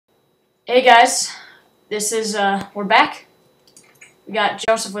Hey guys, this is, we're back. We got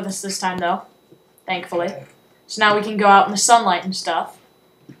Joseph with us this time though, thankfully. So now we can go out in the sunlight and stuff.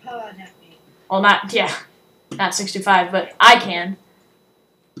 Not me. Well, not 65, but I can.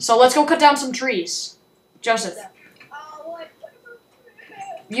 So let's go cut down some trees. Joseph, What?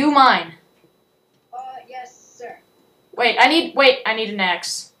 you mine. Yes, sir. Wait, I need an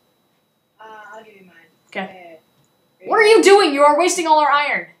axe. I'll give you mine. Okay. What are you doing? You are wasting all our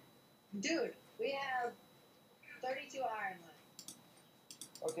iron. Dude, we have 32 iron left.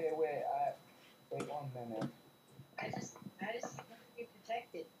 Okay, wait 1 minute. I just want to be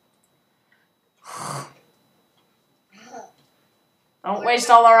protected. Don't waste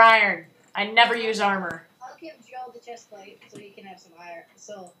all our iron. I never use armor. I'll give Joe the chestplate so he can have some iron.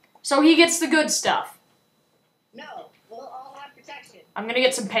 So he gets the good stuff. No, we'll all have protection. I'm gonna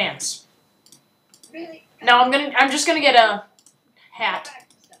get some pants. Really? No, I'm just gonna get a hat.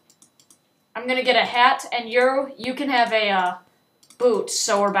 I'm gonna get a hat, and you can have a boots,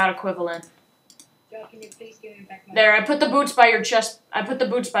 so we're about equivalent. Joe, can you please give me back my... There, I put the boots by your chest. I put the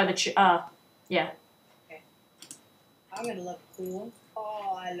boots by the yeah. Okay. I'm gonna look cool.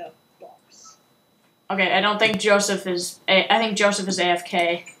 Oh, I look box. Okay, I don't think Joseph is. I think Joseph is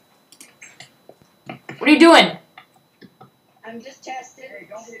AFK. What are you doing? I'm just testing. Hey,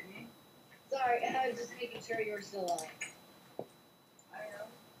 don't hit me. Sorry, I was just making sure you were still alive.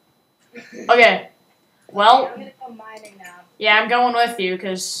 Okay. Well, I'm gonna go mining now. yeah, I'm going with you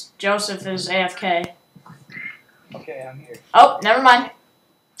because Joseph is AFK. Okay, I'm here. Oh, never mind.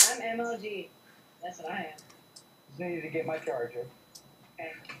 I'm MLG. That's what I am. Just needed to get my charger.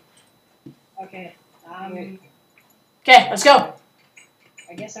 Okay. Okay, let's go.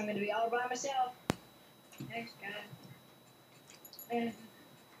 I guess I'm gonna be all by myself. Thanks, guys.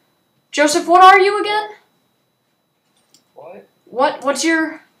 Joseph, what are you again? What? What's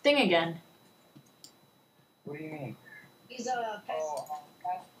your thing again? What do you mean? He's a pest.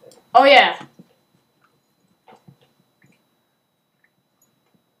 Oh yeah.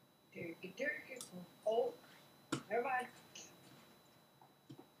 Oh, never mind.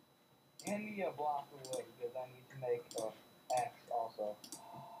 Hand me a block of wood because I need to make an axe also.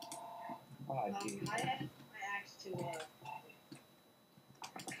 Oh, geez. I have my axe to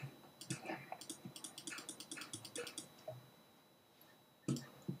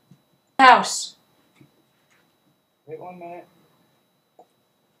House. Wait 1 minute.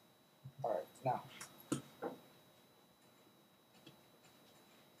 Alright, now.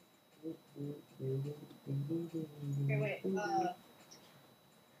 Okay, wait.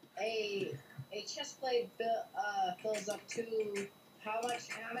 A chestplate fills up to how much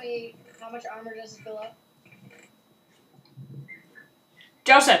armor does it fill up?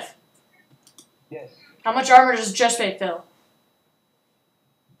 Joseph, Yes. how much armor does chestplate fill?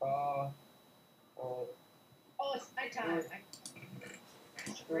 Oh, it's nighttime.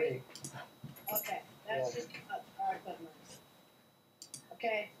 3. Okay, that's just alright, but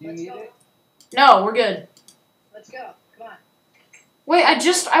okay, You let's need go. it? No, we're good. Let's go. Come on. Wait,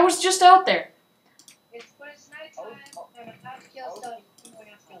 I was just out there. But it's nighttime. I'm about to kill stuff. I'm going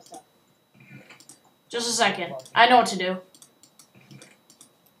to kill stuff. Just a second. I know what to do.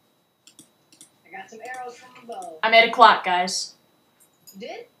 I got some arrows from the bow. I made a clock, guys. You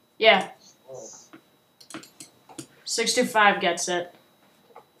did? Yeah. 625 gets it.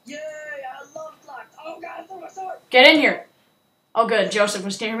 Yay! I love clocks. Oh god, I threw my sword. Get in here. Oh good, Joseph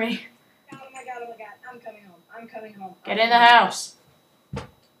was near me. Oh my god, oh my god. I'm coming home. I'm coming home. Get in the house.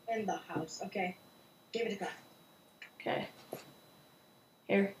 In the house. Okay. Give it a clock. Okay.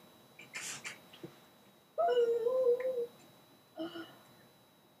 Here.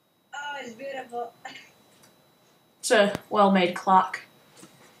 Oh, it's beautiful. It's a well-made clock.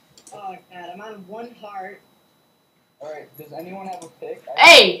 Oh god, I'm on 1 heart. Alright, does anyone have a pick?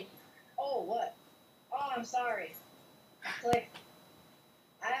 Hey! Oh, what? Oh, I'm sorry. It's like,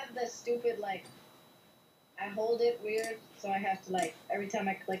 I have this stupid, like, I hold it weird, so I have to, like, every time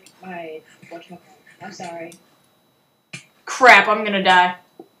I click my, whatchamacallit. I'm sorry. Crap, I'm gonna die.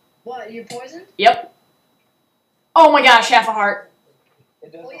 What, you poisoned? Yep. Oh my gosh, half a heart.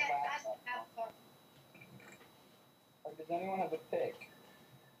 It doesn't Oh yeah, last. that's half heart. Or does anyone have a pick?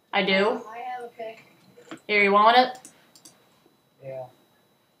 I do. I have a pick. Here, you want it? Yeah.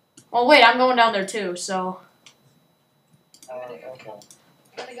 Well, wait, I'm going down there too, so... Okay.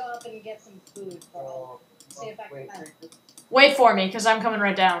 I'm gonna go up and get some food for all. See if I can wait, find. Wait for me, because I'm coming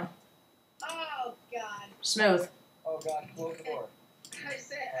right down. Oh god. Smooth. Oh god, close the door. I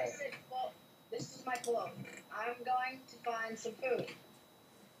said, well, this is my quote. I'm going to find some food.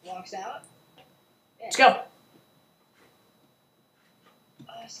 Walks out. Yeah. Let's go.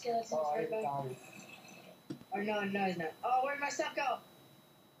 Oh, Skeleton's Oh, I right back. found it. Oh, no, he's not. Oh, where'd my stuff go?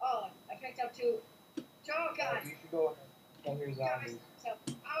 Oh, I picked up two. Oh, God. You should go and hear Got my zombies. stuff.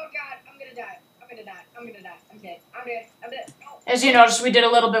 Oh, God. I'm gonna die. I'm dead. No. As you noticed, we did a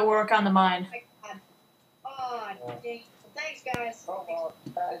little bit of work on the mine. Oh, my God. Oh, dang. Well, thanks, guys. Oh, well,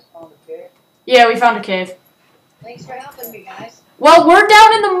 guys found a cave. Yeah, we found a cave. Thanks for helping me, guys. Well, we're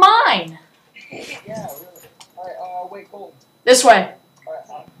down in the mine. Yeah, really. Alright, wait, Colton. This way. Alright,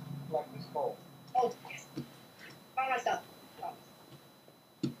 I'll collect this coal. Oh, yes. Found my stuff.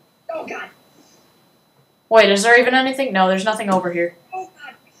 Oh, God. Wait, is there even anything? No, there's nothing over here. Oh,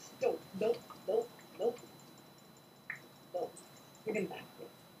 God. Nope. You're gonna die.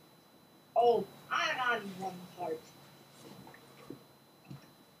 Oh, I'm on 1 heart.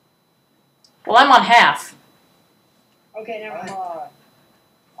 Well, I'm on half. Okay, never mind.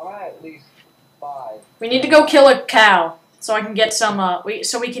 I'm at least 5. We need to go kill a cow so I can get some.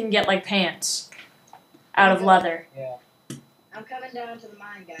 So we can get like pants out of leather. Yeah. I'm coming down to the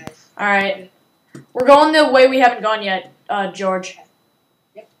mine, guys. All right, we're going the way we haven't gone yet, George.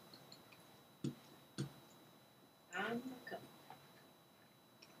 Yep. I'm coming.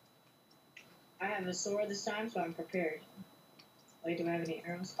 I have a sword this time, so I'm prepared. Wait, do I have any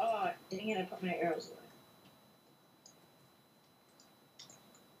arrows? Oh, dang it! I put my arrows away.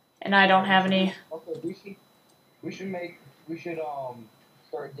 And I don't have any. Okay, we should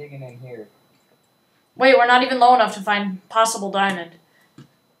start digging in here. Wait, we're not even low enough to find possible diamond.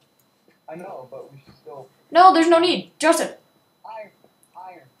 I know, but we should still. No, there's no need. Joseph, Iron.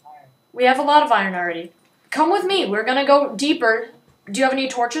 we have a lot of iron already. Come with me. We're gonna go deeper. Do you have any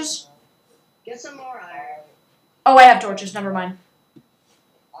torches? Get some more iron. Oh, I have torches. Never mind.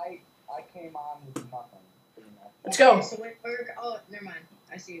 I came on with nothing. Pretty much. Let's go. Okay, so oh, never mind.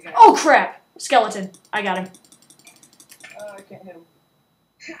 I see you guys. Oh crap! Skeleton. I got him. I can't hit him.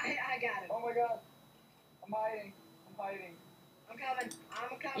 I got him. Oh my god. I'm hiding. I'm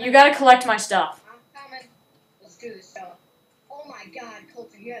coming. You gotta collect my stuff. I'm coming. Let's do this stuff. Oh my god,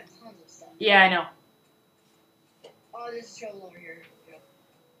 Colton, you have tons of stuff. Yeah, I know. Oh, there's a shovel over here. Yeah.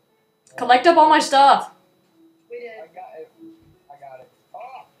 Collect up all my stuff. We did. I got it.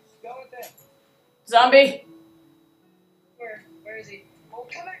 Oh, skeleton. Zombie. Where is he? Oh,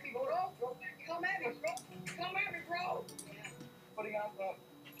 come at me, bro. Come at me, bro. Yeah. Putting on the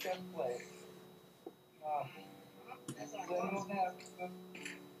chestplate. That's what I Then want. we'll have.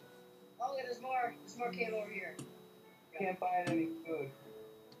 Oh, yeah, there's more cave over here. Can't find any food.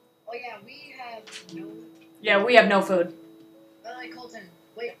 Oh yeah, we have no. Yeah, we have no food. Alright, Colton.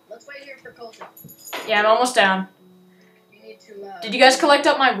 Wait, let's wait here for Colton. Yeah, I'm almost down. We need to. Did you guys collect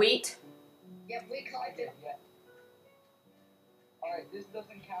up my wheat? Yep, we collected. Yeah. Alright, this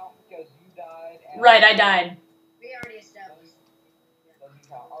doesn't count because you died. And Right, I died. We already established. Doesn't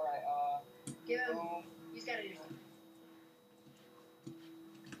count. Alright, Give him. He's gotta do something.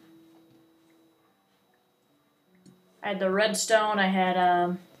 I had the redstone. I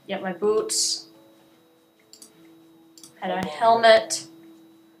had my boots. Had a helmet.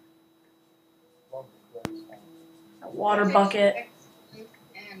 A water bucket.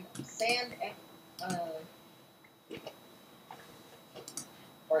 And sand.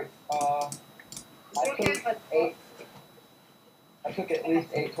 Alright, I took at least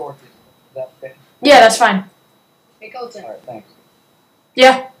 8 torches. Is that fit? Yeah, that's fine. Hey, Colton. Alright, thanks.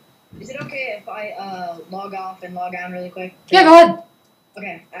 Yeah. Is it okay if I log off and log on really quick? Yeah, go ahead.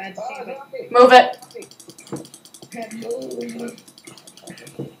 Okay, I have to see if Move it.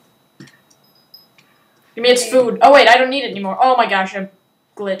 Give me its food. Oh wait, I don't need it anymore. Oh my gosh, I'm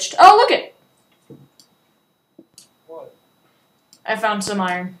glitched. Oh look it! What? I found some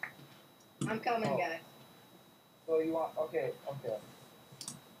iron. I'm coming, guys. So you want, okay.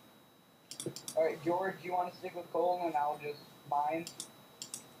 Alright, George, you want to stick with coal and I'll just mine?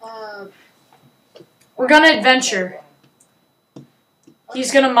 We're gonna adventure.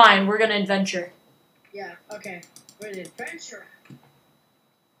 He's gonna mine. We're gonna adventure. Yeah, okay. We're the adventure.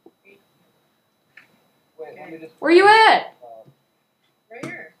 Wait, let me just... Where you at? Right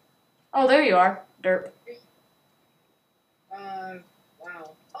here. Oh, there you are. Derp.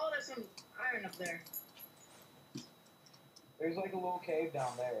 Wow. Oh, there's some iron up there. There's like a little cave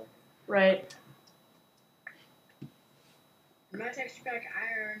down there. Right. In my texture pack,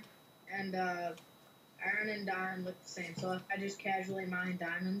 iron and diamond look the same. So if I just casually mine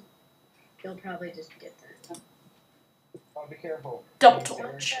diamond, he'll probably just get that. Oh, be careful. Double Be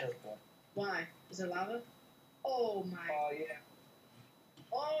very torch. careful. Why? Is it lava? Oh my. Yeah.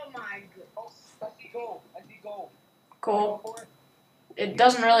 Oh my god. Oh, I see gold. Cool. Go for it. It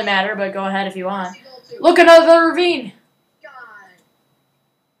doesn't really matter, but go ahead if you I want. see gold too. Look, another ravine. God.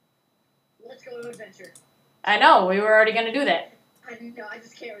 let's go on an adventure. I know, we were already gonna do that. I know, I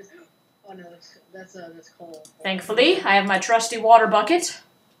just can't resist. Oh no, that's coal. Thankfully, I have my trusty water bucket.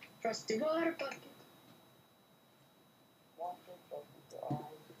 Trusty water bucket.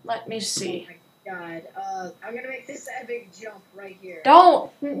 Let me see. Oh my god. I'm gonna make this epic jump right here.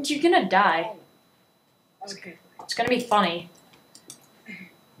 Don't! You're gonna die. Okay. It's gonna be funny.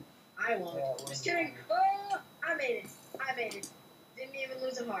 I won't. Yeah, Just kidding. Oh, I made it. I made it. Didn't even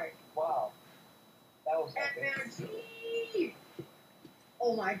lose a heart. Wow. That was epic. Energy.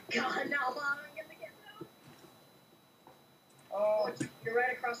 Oh my god, now I'm gonna get down. Oh, Oh, you're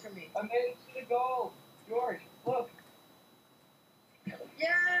right across from me. I made it to the goal. George, look.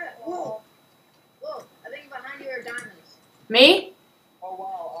 Yeah! Whoa! Whoa, I think behind you are diamonds. Me? Oh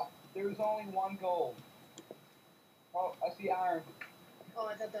wow, there's only one gold. Oh, I see iron. Oh,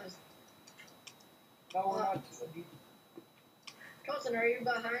 I thought that was... No, we're not. Colton, are you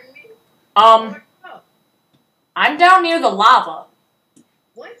behind me? Oh, Oh, I'm down near the lava.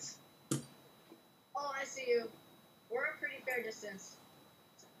 what? Oh, I see you. We're a pretty fair distance.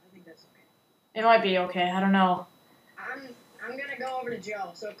 I think that's okay. It might be okay, I don't know. I'm gonna go over to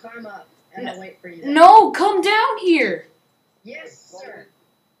Joe, so climb up, and I'll wait for you there. No, come down here! Yes, sir.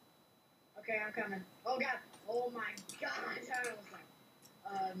 Okay, I'm coming. Oh god. Oh my god. I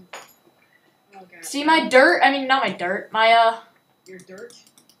almost died. Oh god. See my dirt? I mean, not my dirt. My, Your dirt?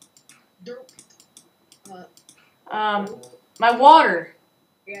 Dirt. my water.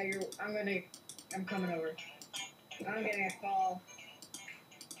 Yeah, I'm coming over. I'm getting a call.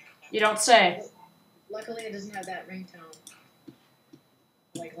 You don't say. Luckily, it doesn't have that ringtone.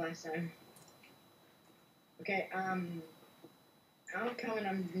 Like last time. Okay, I'm coming.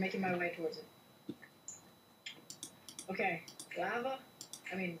 I'm making my way towards it. Okay,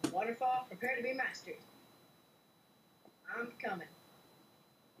 waterfall, prepare to be mastered. I'm coming.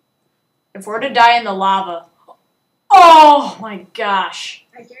 If we're to die in the lava. Oh my gosh.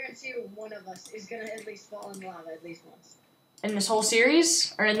 I guarantee you one of us is gonna at least fall in lava at least once. In this whole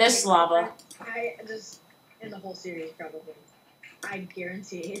series? Or in this lava? In the whole series probably. I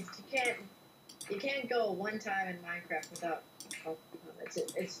guarantee it. You can't go one time in Minecraft without. Oh,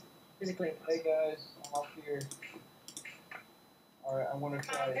 it's physically Hey impossible. guys, I'm up here. Alright, I want to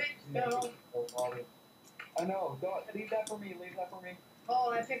try Okay, to make go. it so water. I know, don't leave that for me, leave that for me.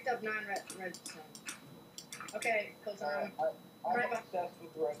 Oh, I picked up 9 redstone. Okay, Colton. I'm Right back. obsessed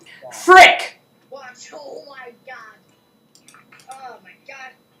with redstone. Frick! Watch. Oh my god. Oh my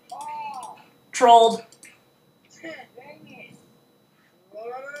god. Oh! Trolled. Dang it!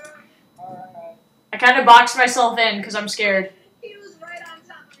 Alright. I kind of boxed myself in because I'm scared. He was right on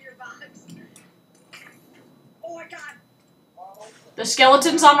top of your box. Oh my god. Oh, The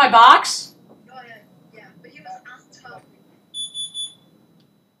skeleton's on my box? Go ahead. Yeah, but he was on top.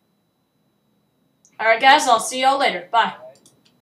 Alright guys, I'll see y'all later. Bye.